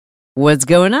What's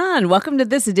going on? Welcome to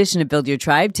this edition of Build Your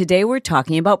Tribe. Today we're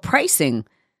talking about pricing.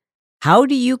 How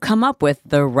do you come up with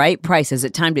the right price? Is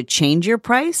it time to change your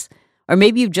price? Or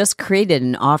maybe you've just created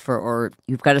an offer or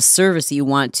you've got a service that you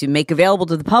want to make available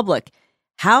to the public.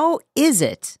 How is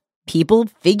it people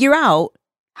figure out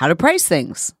how to price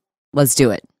things? Let's do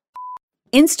it.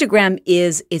 Instagram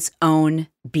is its own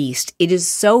beast. It is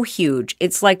so huge.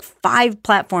 It's like 5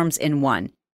 platforms in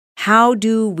one. How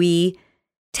do we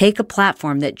take a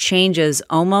platform that changes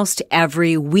almost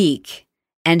every week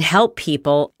and help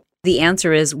people? The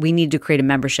answer is we need to create a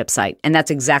membership site. And that's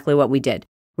exactly what we did.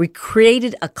 We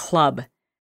created a club,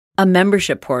 a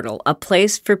membership portal, a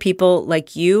place for people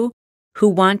like you who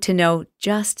want to know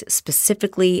just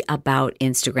specifically about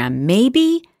Instagram.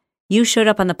 Maybe you showed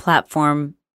up on the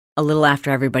platform a little after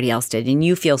everybody else did and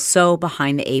you feel so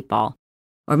behind the 8 ball.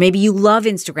 Or maybe you love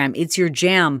Instagram, it's your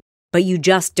jam, but you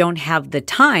just don't have the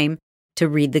time to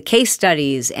read the case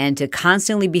studies and to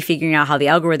constantly be figuring out how the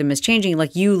algorithm is changing.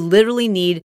 Like, you literally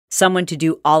need someone to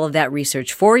do all of that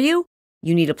research for you.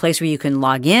 You need a place where you can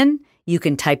log in, you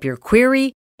can type your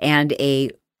query, and a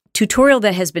tutorial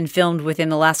that has been filmed within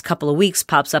the last couple of weeks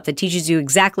pops up that teaches you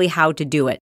exactly how to do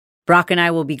it. Brock and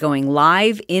I will be going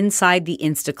live inside the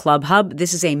Insta Club Hub.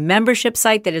 This is a membership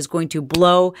site that is going to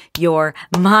blow your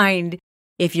mind.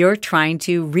 If you're trying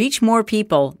to reach more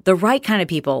people, the right kind of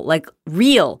people, like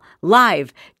real,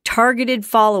 live, targeted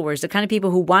followers, the kind of people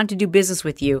who want to do business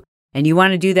with you, and you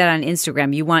want to do that on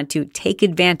Instagram, you want to take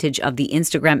advantage of the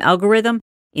Instagram algorithm,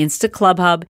 Insta Club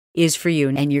Hub is for you,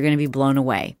 and you're going to be blown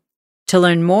away. To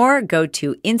learn more, go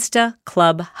to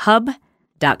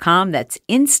instaclubhub.com. That's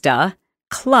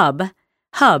instaclubhub,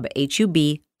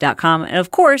 HUB.com. And of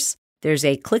course, there's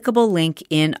a clickable link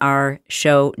in our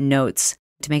show notes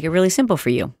to make it really simple for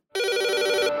you.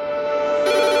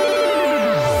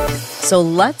 So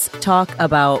let's talk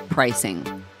about pricing.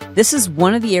 This is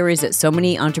one of the areas that so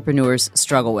many entrepreneurs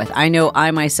struggle with. I know I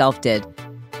myself did.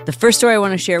 The first story I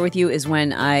want to share with you is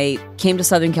when I came to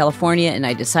Southern California and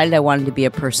I decided I wanted to be a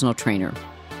personal trainer.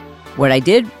 What I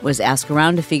did was ask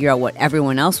around to figure out what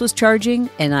everyone else was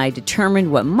charging, and I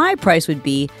determined what my price would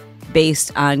be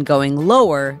based on going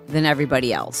lower than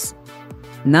everybody else.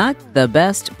 Not the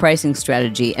best pricing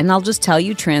strategy, and I'll just tell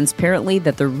you transparently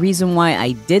that the reason why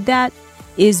I did that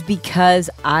is because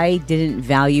I didn't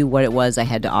value what it was I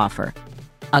had to offer.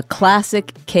 A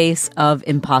classic case of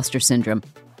imposter syndrome.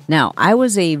 Now, I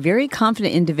was a very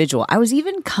confident individual. I was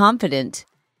even confident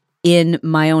in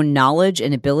my own knowledge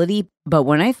and ability, but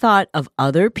when I thought of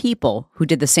other people who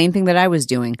did the same thing that I was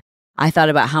doing, I thought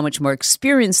about how much more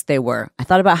experienced they were. I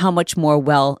thought about how much more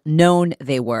well-known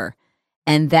they were.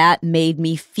 And that made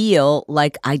me feel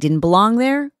like I didn't belong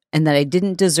there and that I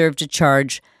didn't deserve to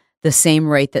charge the same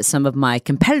rate that some of my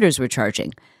competitors were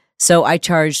charging. So I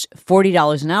charged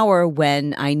 $40 an hour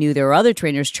when I knew there were other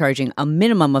trainers charging a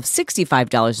minimum of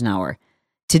 $65 an hour.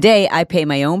 Today, I pay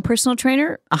my own personal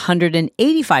trainer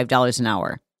 $185 an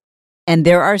hour. And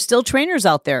there are still trainers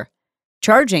out there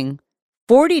charging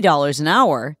 $40 an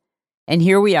hour. And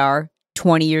here we are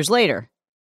 20 years later.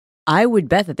 I would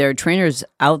bet that there are trainers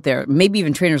out there, maybe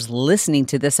even trainers listening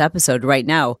to this episode right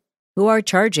now, who are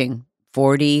charging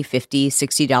 $40, $50,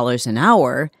 $60 an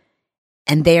hour,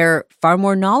 and they're far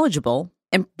more knowledgeable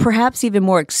and perhaps even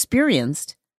more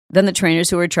experienced than the trainers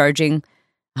who are charging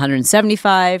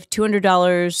 $175,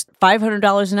 $200,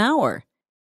 $500 an hour.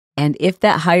 And if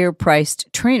that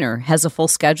higher-priced trainer has a full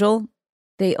schedule,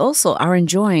 they also are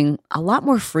enjoying a lot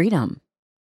more freedom.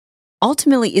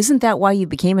 Ultimately, isn't that why you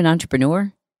became an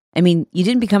entrepreneur? I mean, you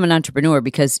didn't become an entrepreneur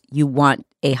because you want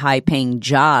a high-paying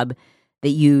job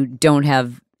that you don't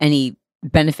have any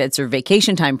benefits or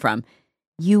vacation time from.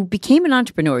 You became an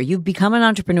entrepreneur. You've become an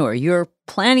entrepreneur. You're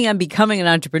planning on becoming an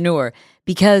entrepreneur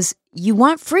because you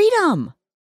want freedom.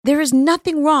 There is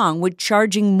nothing wrong with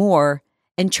charging more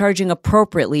and charging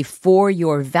appropriately for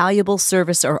your valuable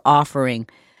service or offering,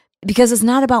 because it's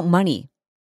not about money.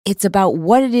 It's about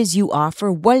what it is you offer,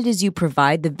 what it is you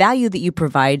provide, the value that you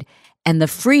provide, and the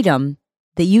freedom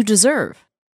that you deserve.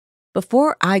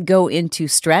 Before I go into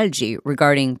strategy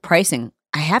regarding pricing,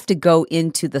 I have to go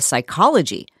into the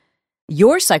psychology,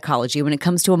 your psychology when it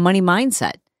comes to a money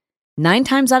mindset. 9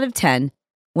 times out of 10,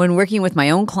 when working with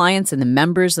my own clients and the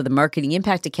members of the Marketing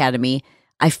Impact Academy,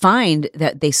 I find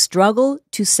that they struggle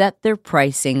to set their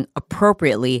pricing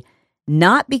appropriately,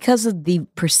 not because of the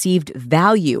perceived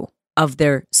value of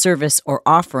their service or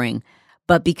offering,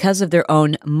 but because of their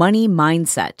own money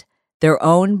mindset, their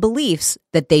own beliefs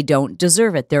that they don't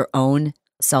deserve it, their own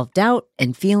self-doubt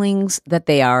and feelings that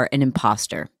they are an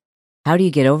imposter. How do you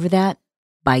get over that?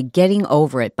 By getting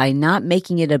over it, by not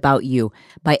making it about you,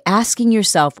 by asking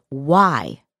yourself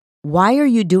why. Why are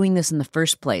you doing this in the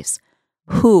first place?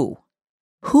 Who?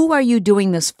 Who are you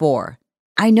doing this for?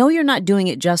 I know you're not doing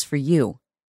it just for you.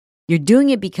 You're doing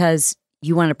it because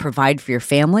you want to provide for your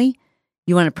family.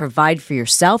 You want to provide for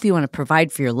yourself. You want to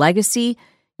provide for your legacy.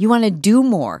 You want to do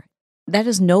more. That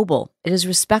is noble. It is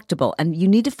respectable. And you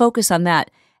need to focus on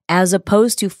that as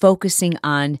opposed to focusing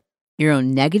on your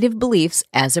own negative beliefs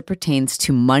as it pertains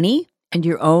to money and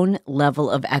your own level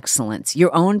of excellence,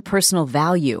 your own personal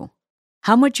value.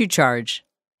 How much you charge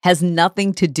has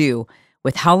nothing to do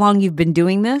with how long you've been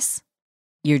doing this,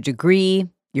 your degree,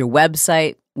 your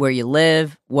website, where you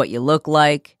live, what you look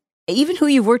like, even who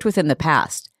you've worked with in the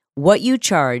past. What you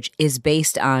charge is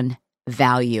based on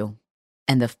value.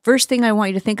 And the first thing I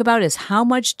want you to think about is how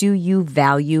much do you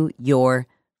value your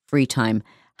free time?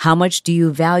 How much do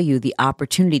you value the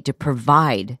opportunity to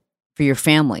provide for your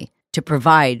family, to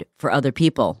provide for other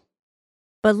people?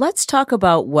 But let's talk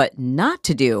about what not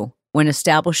to do when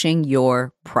establishing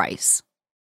your price.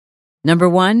 Number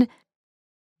one,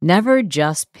 never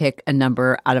just pick a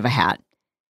number out of a hat.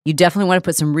 You definitely want to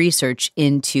put some research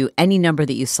into any number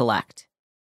that you select.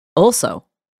 Also,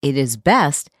 it is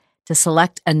best to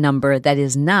select a number that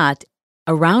is not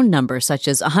a round number such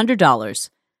as $100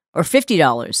 or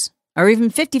 $50 or even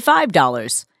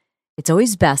 $55. It's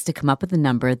always best to come up with a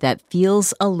number that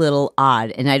feels a little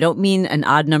odd. And I don't mean an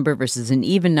odd number versus an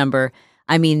even number.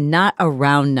 I mean not a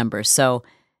round number. So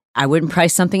I wouldn't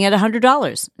price something at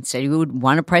 $100. Instead, you would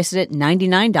want to price it at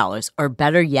 $99 or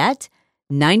better yet,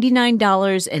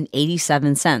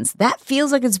 $99.87. That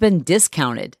feels like it's been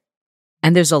discounted.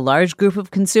 And there's a large group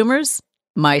of consumers,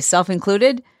 myself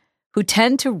included, who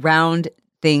tend to round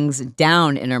things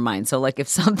down in our mind. So like if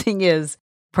something is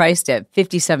priced at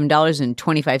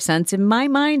 $57.25, in my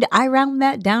mind, I round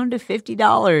that down to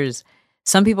 $50.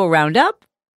 Some people round up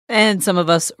and some of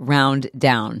us round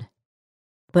down.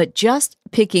 But just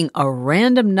picking a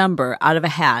random number out of a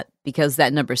hat because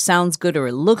that number sounds good or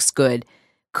it looks good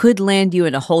could land you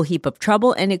in a whole heap of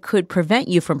trouble, and it could prevent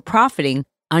you from profiting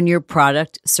on your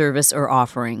product, service, or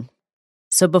offering.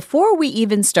 So before we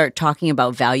even start talking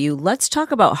about value, let's talk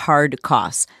about hard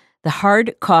costs, the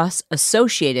hard costs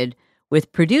associated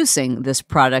with producing this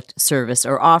product, service,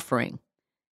 or offering.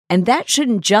 And that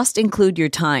shouldn't just include your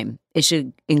time. It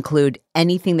should include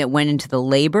anything that went into the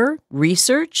labor,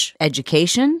 research,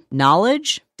 education,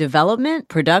 knowledge, development,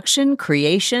 production,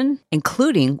 creation,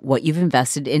 including what you've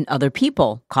invested in other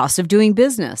people, cost of doing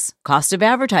business, cost of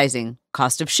advertising,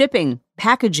 cost of shipping,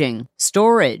 packaging,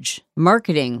 storage,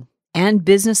 marketing, and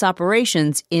business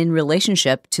operations in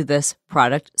relationship to this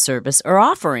product, service, or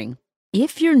offering.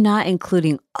 If you're not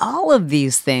including all of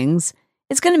these things,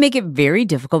 it's going to make it very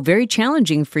difficult, very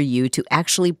challenging for you to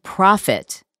actually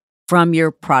profit from your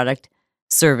product,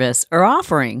 service, or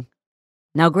offering.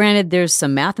 Now, granted, there's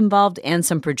some math involved and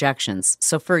some projections.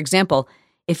 So, for example,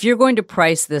 if you're going to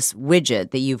price this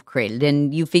widget that you've created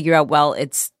and you figure out, well,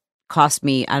 it's cost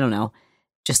me, I don't know,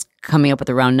 just coming up with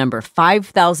a round number,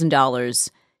 $5,000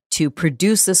 to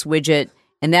produce this widget.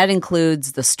 And that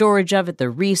includes the storage of it, the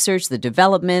research, the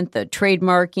development, the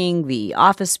trademarking, the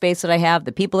office space that I have,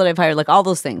 the people that I've hired, like all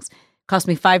those things. Cost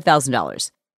me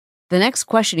 $5,000. The next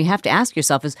question you have to ask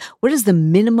yourself is, what is the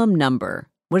minimum number?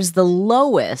 What is the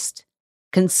lowest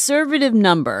conservative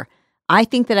number I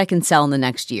think that I can sell in the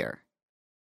next year?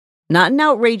 Not an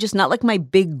outrageous, not like my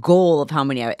big goal of how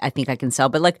many I think I can sell,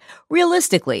 but like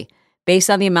realistically, based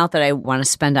on the amount that I want to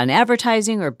spend on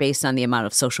advertising or based on the amount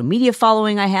of social media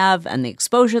following I have and the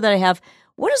exposure that I have,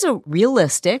 what is a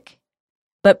realistic,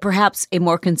 but perhaps a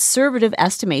more conservative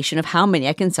estimation of how many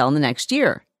I can sell in the next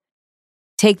year?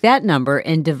 Take that number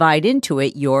and divide into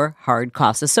it your hard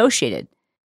costs associated.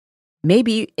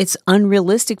 Maybe it's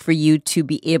unrealistic for you to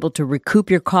be able to recoup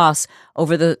your costs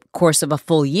over the course of a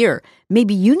full year.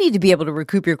 Maybe you need to be able to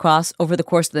recoup your costs over the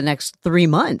course of the next 3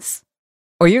 months,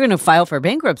 or you're going to file for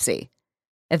bankruptcy.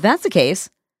 If that's the case,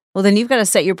 well, then you've got to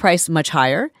set your price much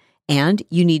higher, and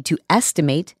you need to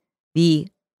estimate the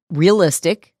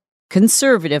realistic,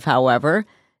 conservative, however,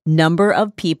 number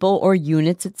of people or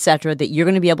units, etc., that you're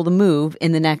going to be able to move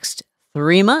in the next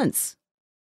 3 months.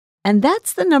 And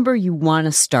that's the number you want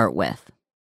to start with.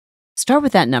 Start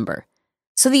with that number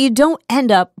so that you don't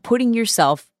end up putting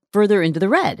yourself further into the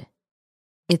red.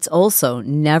 It's also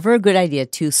never a good idea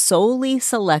to solely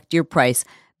select your price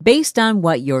based on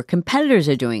what your competitors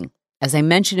are doing. As I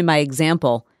mentioned in my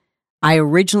example, I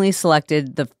originally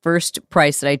selected the first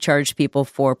price that I charged people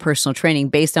for personal training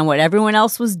based on what everyone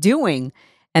else was doing,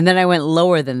 and then I went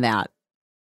lower than that.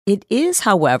 It is,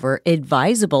 however,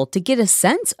 advisable to get a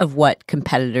sense of what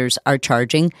competitors are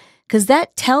charging, because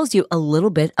that tells you a little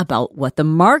bit about what the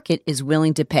market is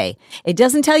willing to pay. It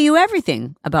doesn't tell you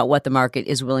everything about what the market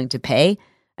is willing to pay.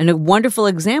 And a wonderful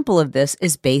example of this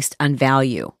is based on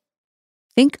value.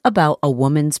 Think about a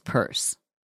woman's purse.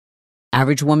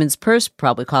 Average woman's purse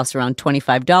probably costs around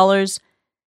 $25.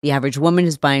 The average woman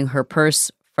is buying her purse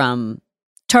from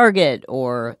Target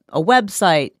or a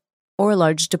website or a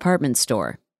large department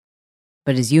store.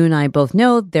 But as you and I both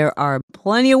know, there are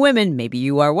plenty of women, maybe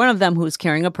you are one of them, who's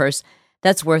carrying a purse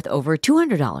that's worth over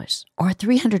 $200 or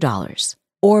 $300.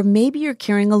 Or maybe you're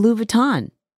carrying a Louis Vuitton,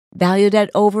 valued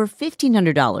at over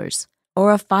 $1,500,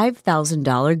 or a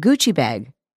 $5,000 Gucci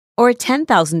bag, or a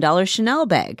 $10,000 Chanel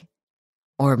bag.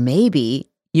 Or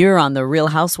maybe you're on the Real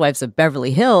Housewives of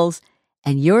Beverly Hills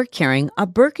and you're carrying a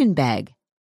Birkin bag.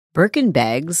 Birkin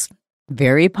bags,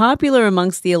 very popular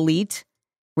amongst the elite,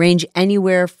 range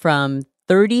anywhere from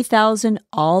 $30,000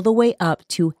 all the way up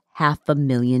to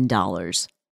 $500,000.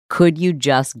 Could you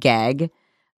just gag?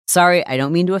 Sorry, I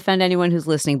don't mean to offend anyone who's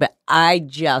listening, but I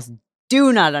just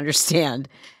do not understand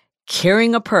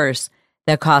carrying a purse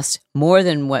that costs more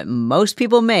than what most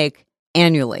people make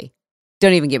annually.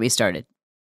 Don't even get me started.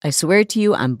 I swear to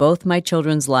you on both my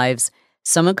children's lives,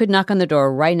 someone could knock on the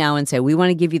door right now and say, we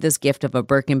want to give you this gift of a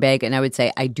Birkin bag. And I would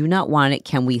say, I do not want it.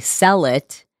 Can we sell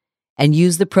it and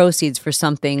use the proceeds for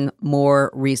something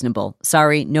more reasonable?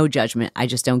 Sorry, no judgment. I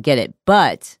just don't get it.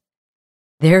 But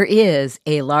there is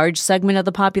a large segment of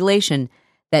the population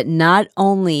that not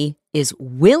only is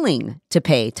willing to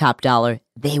pay top dollar,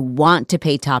 they want to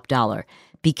pay top dollar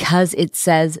because it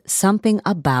says something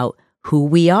about who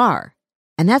we are.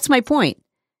 And that's my point.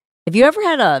 Have you ever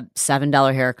had a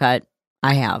 $7 haircut?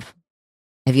 I have.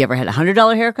 Have you ever had a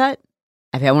 $100 haircut?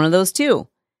 I've had one of those too.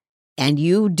 And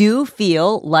you do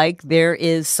feel like there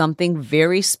is something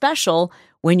very special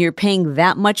when you're paying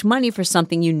that much money for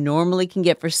something you normally can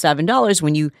get for $7.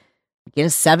 When you get a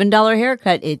 $7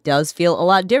 haircut, it does feel a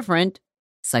lot different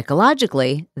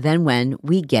psychologically than when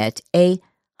we get a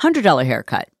 $100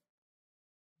 haircut.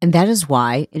 And that is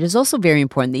why it is also very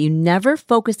important that you never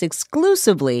focus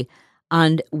exclusively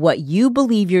on what you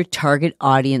believe your target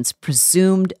audience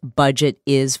presumed budget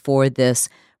is for this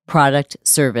product,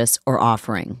 service, or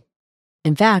offering.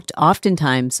 In fact,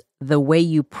 oftentimes, the way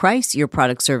you price your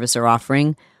product, service, or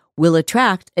offering will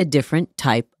attract a different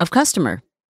type of customer.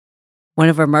 One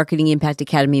of our Marketing Impact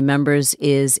Academy members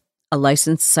is a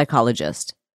licensed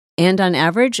psychologist. And on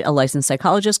average, a licensed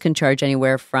psychologist can charge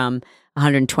anywhere from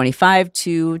 $125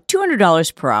 to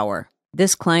 $200 per hour.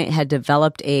 This client had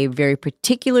developed a very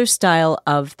particular style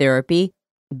of therapy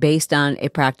based on a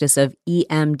practice of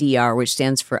EMDR, which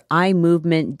stands for eye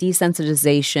movement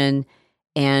desensitization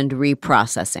and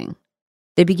reprocessing.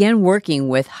 They began working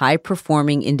with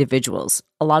high-performing individuals,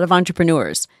 a lot of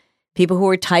entrepreneurs, people who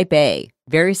were type A,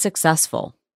 very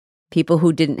successful, people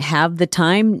who didn't have the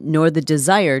time nor the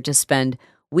desire to spend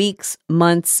weeks,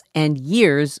 months, and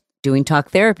years doing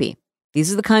talk therapy.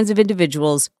 These are the kinds of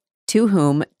individuals to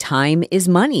whom time is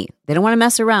money. They don't want to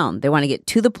mess around. They want to get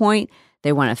to the point.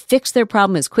 They want to fix their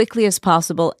problem as quickly as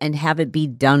possible and have it be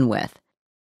done with.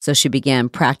 So she began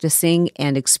practicing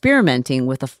and experimenting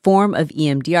with a form of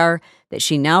EMDR that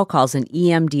she now calls an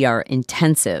EMDR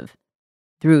intensive.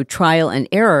 Through trial and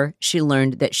error, she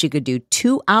learned that she could do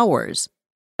 2 hours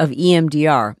of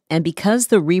EMDR. And because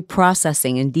the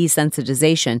reprocessing and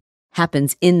desensitization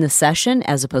happens in the session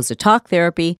as opposed to talk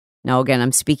therapy, now again,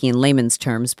 I'm speaking in layman's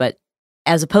terms, but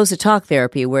as opposed to talk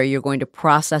therapy where you're going to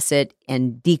process it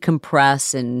and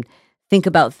decompress and think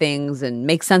about things and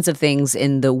make sense of things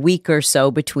in the week or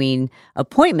so between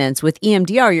appointments, with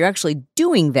EMDR, you're actually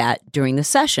doing that during the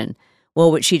session.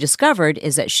 Well, what she discovered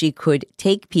is that she could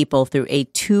take people through a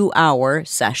 2-hour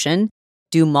session,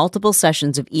 do multiple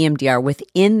sessions of EMDR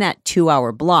within that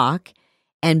 2-hour block,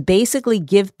 and basically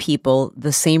give people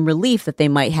the same relief that they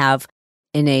might have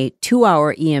in a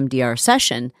 2-hour EMDR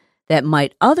session that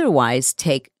might otherwise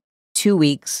take 2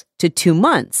 weeks to 2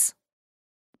 months.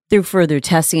 Through further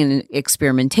testing and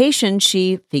experimentation,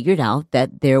 she figured out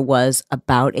that there was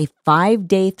about a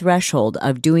 5-day threshold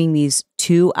of doing these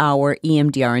 2-hour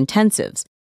EMDR intensives.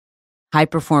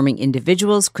 High-performing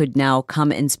individuals could now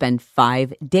come and spend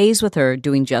 5 days with her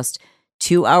doing just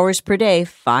 2 hours per day,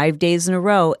 5 days in a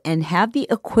row, and have the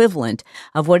equivalent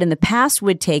of what in the past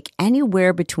would take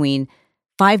anywhere between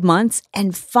 5 months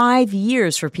and 5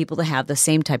 years for people to have the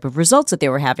same type of results that they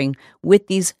were having with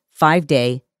these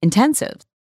 5-day intensives.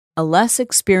 A less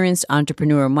experienced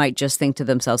entrepreneur might just think to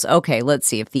themselves, okay, let's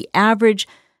see, if the average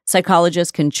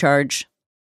psychologist can charge,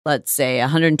 let's say,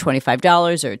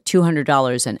 $125 or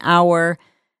 $200 an hour,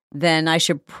 then I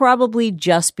should probably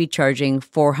just be charging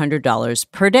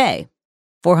 $400 per day.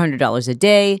 $400 a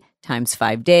day times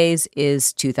 5 days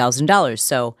is $2,000.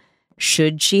 So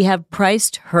should she have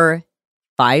priced her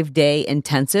 5-day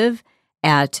intensive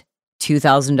at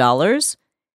 $2,000?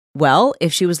 Well,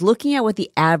 if she was looking at what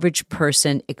the average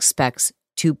person expects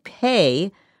to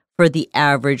pay for the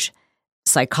average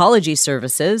psychology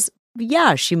services,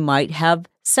 yeah, she might have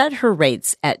set her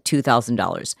rates at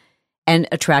 $2,000 and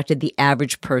attracted the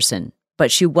average person.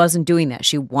 But she wasn't doing that.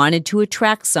 She wanted to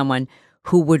attract someone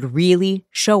who would really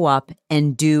show up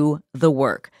and do the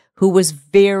work, who was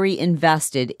very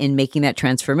invested in making that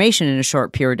transformation in a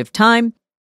short period of time.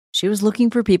 She was looking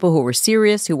for people who were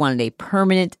serious, who wanted a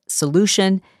permanent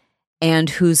solution, and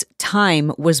whose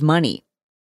time was money.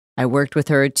 I worked with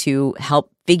her to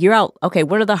help figure out, okay,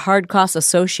 what are the hard costs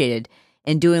associated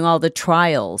in doing all the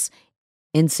trials,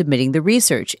 in submitting the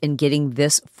research, in getting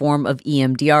this form of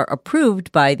EMDR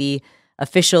approved by the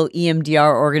official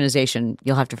EMDR organization.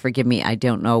 You'll have to forgive me, I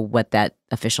don't know what that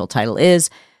official title is,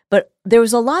 but there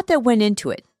was a lot that went into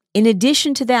it. In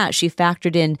addition to that, she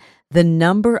factored in the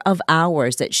number of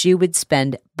hours that she would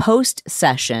spend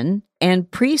post-session and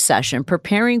pre-session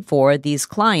preparing for these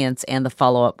clients and the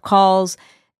follow-up calls,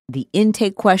 the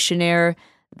intake questionnaire,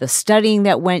 the studying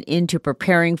that went into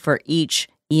preparing for each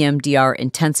EMDR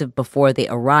intensive before they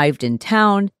arrived in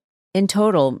town. In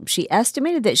total, she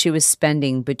estimated that she was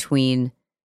spending between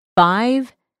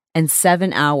 5 and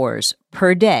 7 hours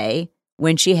per day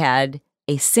when she had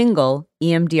a single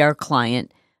EMDR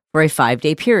client for a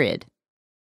 5-day period.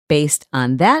 Based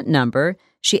on that number,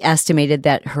 she estimated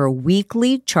that her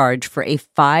weekly charge for a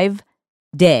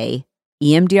 5-day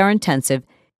EMDR intensive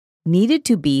needed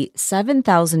to be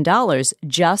 $7,000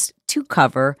 just to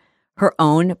cover her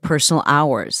own personal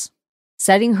hours.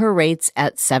 Setting her rates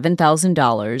at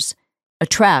 $7,000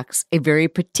 attracts a very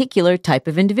particular type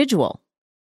of individual.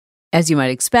 As you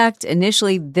might expect,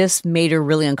 initially this made her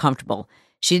really uncomfortable.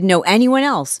 She didn't know anyone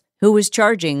else who was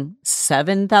charging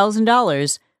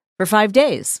 $7,000 for 5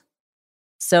 days.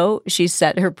 So she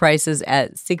set her prices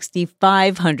at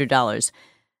 $6,500.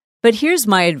 But here's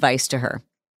my advice to her.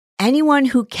 Anyone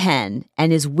who can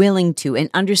and is willing to and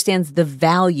understands the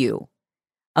value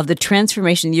of the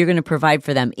transformation you're going to provide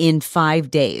for them in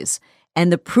 5 days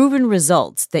and the proven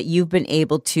results that you've been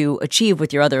able to achieve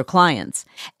with your other clients,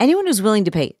 anyone who's willing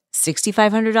to pay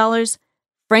 $6,500,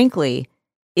 frankly,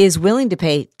 is willing to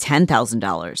pay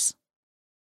 $10,000.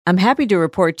 I'm happy to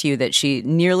report to you that she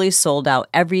nearly sold out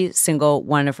every single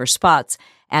one of her spots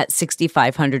at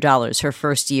 $6,500 her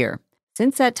first year.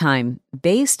 Since that time,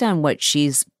 based on what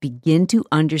she's begun to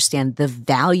understand the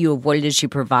value of what it is she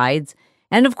provides,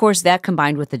 and of course that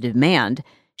combined with the demand,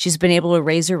 she's been able to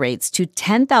raise her rates to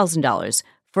 $10,000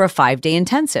 for a 5-day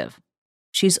intensive.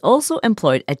 She's also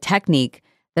employed a technique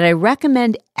that I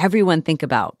recommend everyone think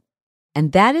about,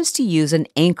 and that is to use an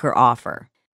anchor offer.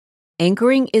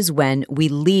 Anchoring is when we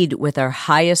lead with our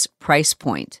highest price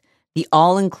point, the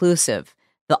all-inclusive,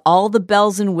 all the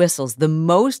bells and whistles, the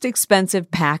most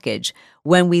expensive package.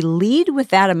 When we lead with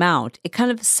that amount, it kind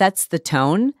of sets the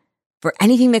tone for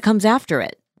anything that comes after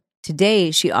it. Today,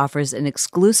 she offers an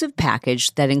exclusive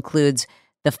package that includes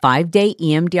the 5-day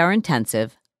EMDR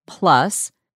intensive,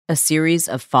 plus a series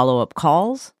of follow-up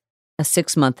calls, a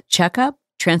 6-month checkup,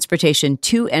 transportation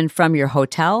to and from your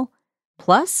hotel,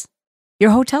 plus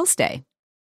your hotel stay.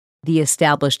 The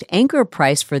established anchor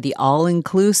price for the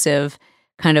all-inclusive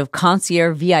kind of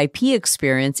concierge VIP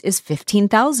experience is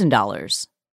 $15,000.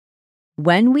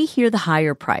 When we hear the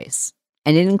higher price,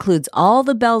 and it includes all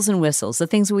the bells and whistles, the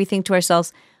things we think to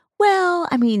ourselves, well,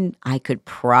 I mean, I could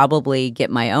probably get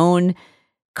my own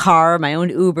car, my own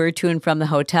Uber to and from the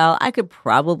hotel. I could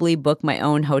probably book my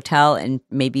own hotel and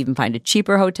maybe even find a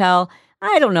cheaper hotel.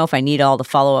 I don't know if I need all the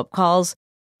follow-up calls.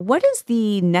 What is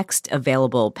the next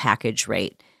available package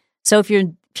rate? So if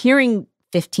you're hearing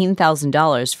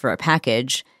 $15,000 for a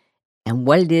package, and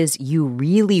what it is you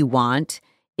really want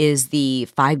is the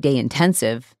 5-day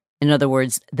intensive, in other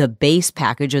words, the base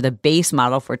package or the base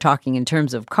model, if we're talking in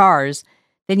terms of cars,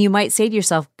 then you might say to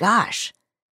yourself, gosh,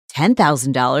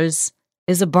 $10,000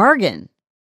 is a bargain.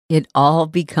 It all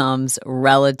becomes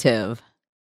relative.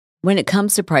 When it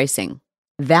comes to pricing,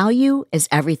 value is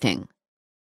everything.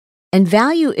 And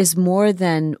value is more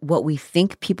than what we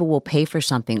think people will pay for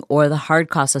something or the hard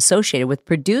costs associated with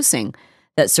producing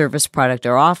that service, product,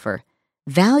 or offer.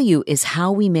 Value is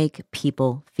how we make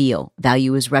people feel.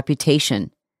 Value is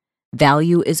reputation.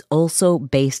 Value is also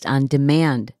based on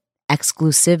demand,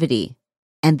 exclusivity,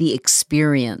 and the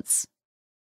experience.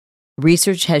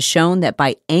 Research has shown that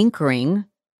by anchoring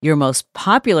your most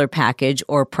popular package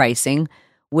or pricing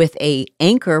with an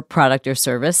anchor product or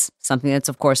service, something that's,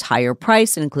 of course, higher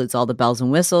price and includes all the bells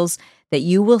and whistles, that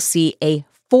you will see a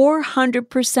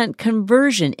 400%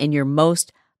 conversion in your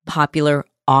most popular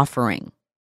offering.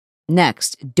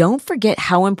 Next, don't forget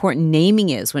how important naming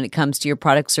is when it comes to your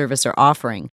product, service, or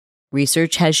offering.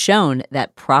 Research has shown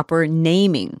that proper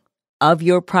naming of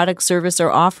your product, service,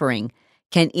 or offering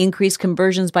can increase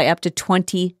conversions by up to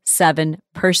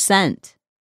 27%.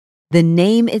 The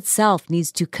name itself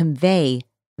needs to convey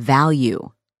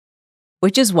value,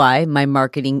 which is why my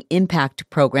Marketing Impact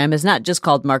program is not just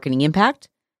called Marketing Impact.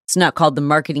 It's not called the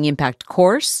Marketing Impact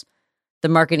Course, the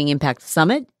Marketing Impact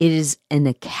Summit. It is an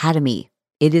academy.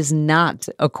 It is not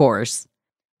a course.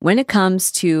 When it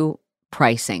comes to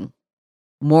pricing,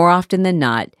 more often than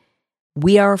not,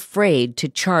 we are afraid to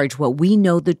charge what we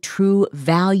know the true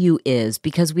value is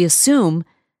because we assume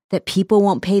that people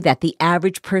won't pay that. The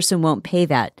average person won't pay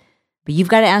that. But you've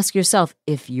got to ask yourself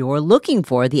if you're looking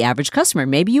for the average customer.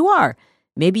 Maybe you are.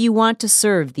 Maybe you want to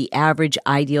serve the average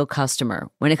ideal customer.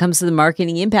 When it comes to the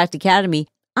Marketing Impact Academy,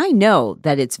 I know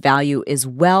that its value is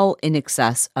well in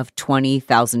excess of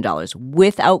 $20,000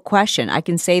 without question. I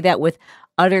can say that with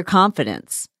utter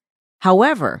confidence.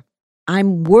 However,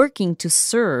 I'm working to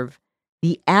serve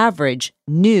the average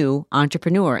new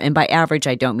entrepreneur. And by average,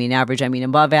 I don't mean average. I mean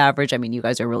above average. I mean, you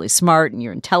guys are really smart and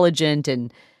you're intelligent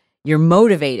and you're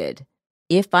motivated.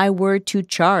 If I were to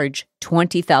charge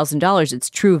 $20,000, its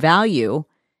true value,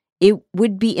 it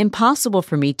would be impossible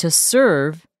for me to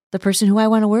serve the person who I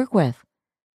want to work with.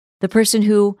 The person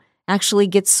who actually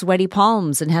gets sweaty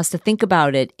palms and has to think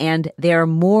about it, and they're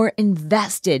more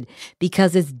invested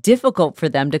because it's difficult for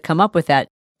them to come up with that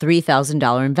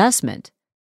 $3,000 investment.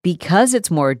 Because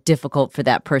it's more difficult for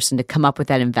that person to come up with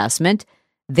that investment,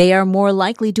 they are more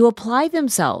likely to apply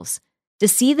themselves, to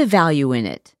see the value in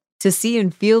it, to see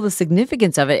and feel the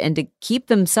significance of it, and to keep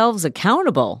themselves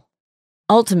accountable.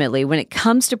 Ultimately, when it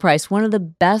comes to price, one of the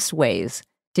best ways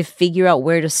to figure out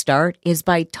where to start is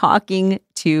by talking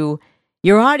to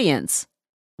your audience,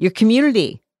 your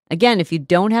community. Again, if you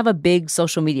don't have a big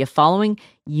social media following,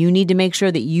 you need to make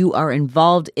sure that you are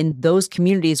involved in those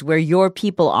communities where your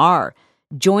people are.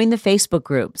 Join the Facebook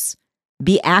groups.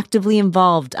 Be actively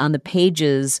involved on the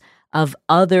pages of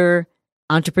other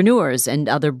entrepreneurs and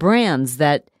other brands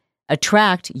that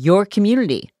attract your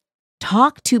community.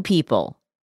 Talk to people.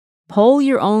 Poll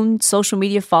your own social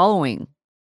media following.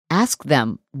 Ask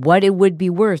them what it would be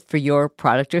worth for your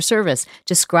product or service.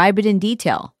 Describe it in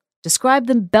detail. Describe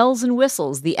the bells and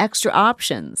whistles, the extra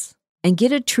options, and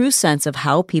get a true sense of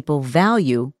how people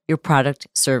value your product,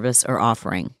 service, or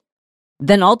offering.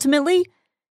 Then ultimately,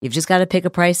 you've just got to pick a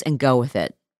price and go with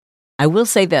it. I will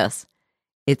say this,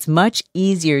 it's much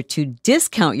easier to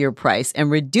discount your price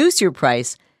and reduce your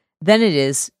price than it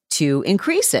is to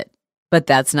increase it. But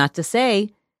that's not to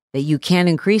say that you can't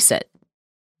increase it.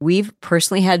 We've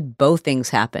personally had both things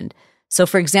happen. So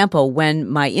for example, when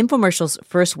my infomercials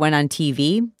first went on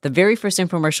TV, the very first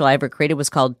infomercial I ever created was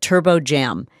called Turbo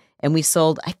Jam. And we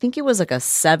sold, I think it was like a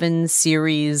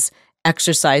 7-series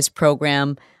exercise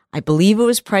program. I believe it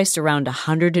was priced around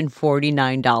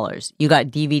 $149. You got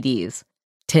DVDs.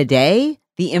 Today,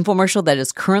 the infomercial that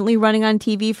is currently running on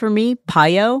TV for me,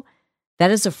 Payo,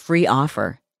 that is a free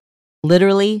offer.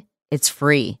 Literally, it's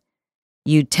free.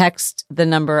 You text the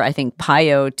number, I think,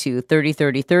 Payo to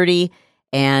 303030,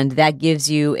 and that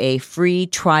gives you a free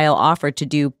trial offer to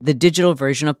do the digital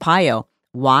version of Payo.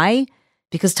 Why?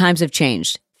 Because times have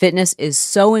changed. Fitness is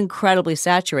so incredibly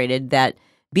saturated that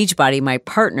Beachbody, my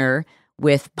partner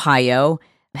with Payo,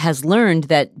 has learned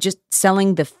that just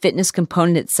selling the fitness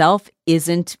component itself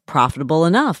isn't profitable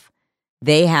enough.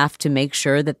 They have to make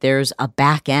sure that there's a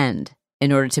back end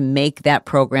in order to make that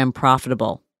program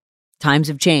profitable. Times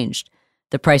have changed.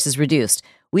 The price is reduced.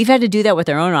 We've had to do that with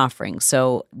our own offerings.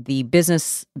 So the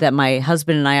business that my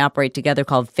husband and I operate together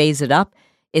called Phase It Up,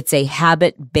 it's a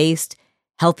habit-based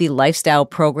healthy lifestyle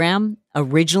program.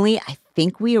 I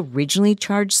think we originally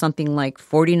charged something like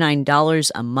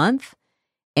 $49 a month.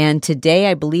 And today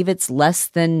I believe it's less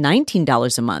than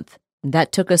 $19 a month.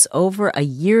 That took us over a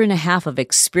year and a half of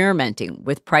experimenting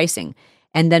with pricing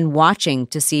and then watching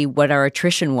to see what our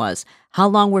attrition was. How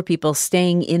long were people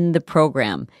staying in the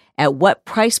program? At what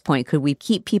price point could we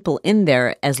keep people in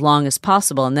there as long as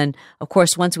possible? And then, of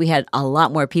course, once we had a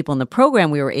lot more people in the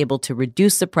program, we were able to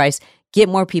reduce the price, get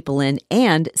more people in,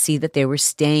 and see that they were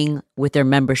staying with their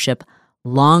membership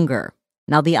longer.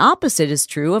 Now, the opposite is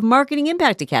true of Marketing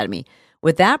Impact Academy.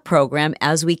 With that program,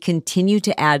 as we continue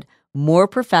to add more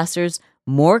professors,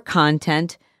 more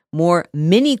content, more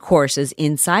mini courses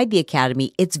inside the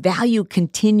academy, its value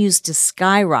continues to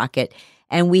skyrocket,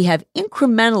 and we have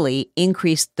incrementally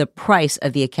increased the price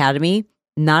of the academy.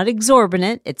 Not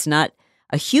exorbitant, it's not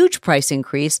a huge price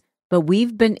increase, but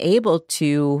we've been able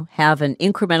to have an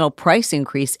incremental price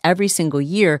increase every single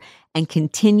year and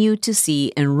continue to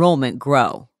see enrollment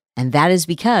grow. And that is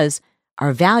because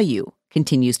our value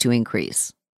continues to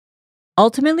increase.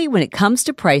 Ultimately, when it comes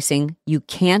to pricing, you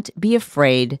can't be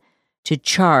afraid to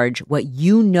charge what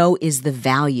you know is the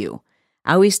value.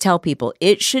 I always tell people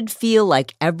it should feel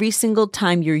like every single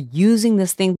time you're using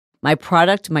this thing, my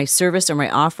product, my service, or my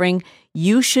offering,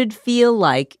 you should feel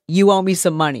like you owe me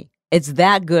some money. It's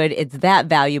that good. It's that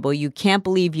valuable. You can't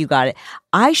believe you got it.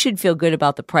 I should feel good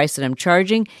about the price that I'm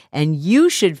charging, and you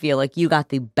should feel like you got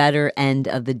the better end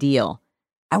of the deal.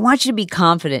 I want you to be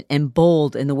confident and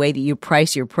bold in the way that you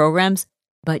price your programs,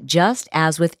 but just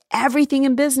as with everything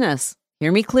in business,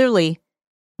 hear me clearly,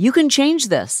 you can change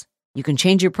this. You can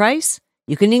change your price.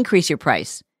 You can increase your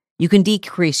price. You can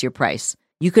decrease your price.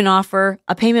 You can offer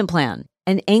a payment plan,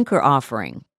 an anchor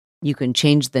offering. You can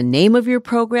change the name of your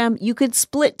program. You could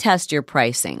split test your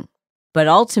pricing. But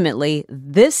ultimately,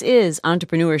 this is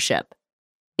entrepreneurship.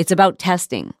 It's about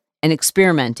testing and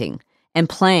experimenting and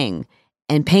playing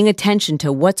and paying attention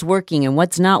to what's working and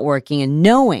what's not working and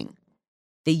knowing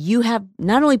that you have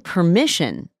not only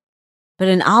permission, but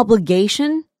an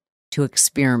obligation to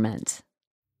experiment.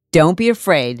 Don't be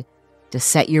afraid to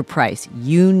set your price.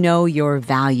 You know your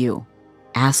value.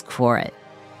 Ask for it.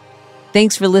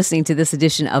 Thanks for listening to this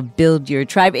edition of Build Your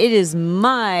Tribe. It is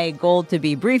my goal to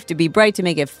be brief, to be bright, to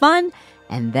make it fun,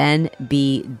 and then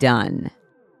be done.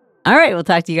 All right, we'll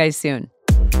talk to you guys soon.